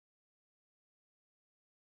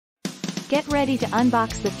Get ready to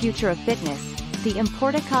unbox the future of fitness, the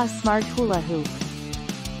Importikaah Smart Hula Hoop.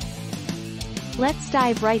 Let's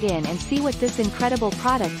dive right in and see what this incredible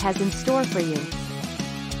product has in store for you.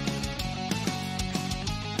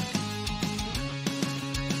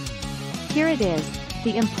 Here it is,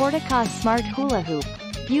 the Importikaah Smart Hula Hoop,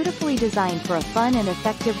 beautifully designed for a fun and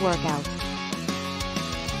effective workout.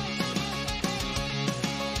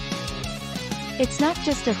 It's not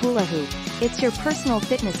just a hula hoop, it's your personal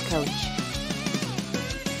fitness coach.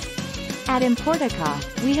 At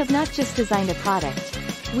Importikaah, we have not just designed a product,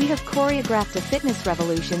 we have choreographed a fitness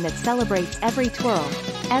revolution that celebrates every twirl,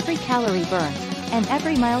 every calorie burn, and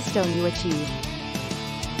every milestone you achieve.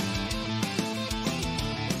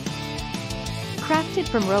 Crafted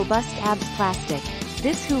from robust ABS plastic,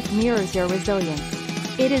 this hoop mirrors your resilience.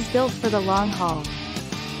 It is built for the long haul.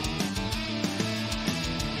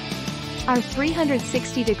 Our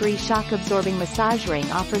 360-degree shock-absorbing massage ring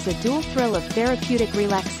offers a dual thrill of therapeutic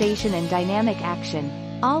relaxation and dynamic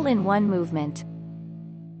action, all in one movement.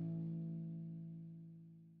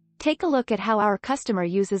 Take a look at how our customer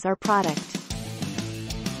uses our product.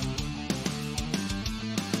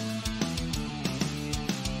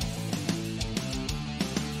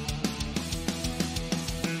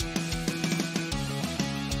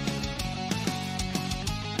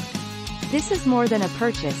 This is more than a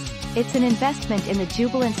purchase, it's an investment in the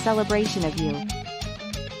jubilant celebration of you.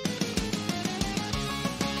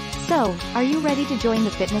 So, are you ready to join the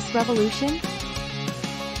fitness revolution?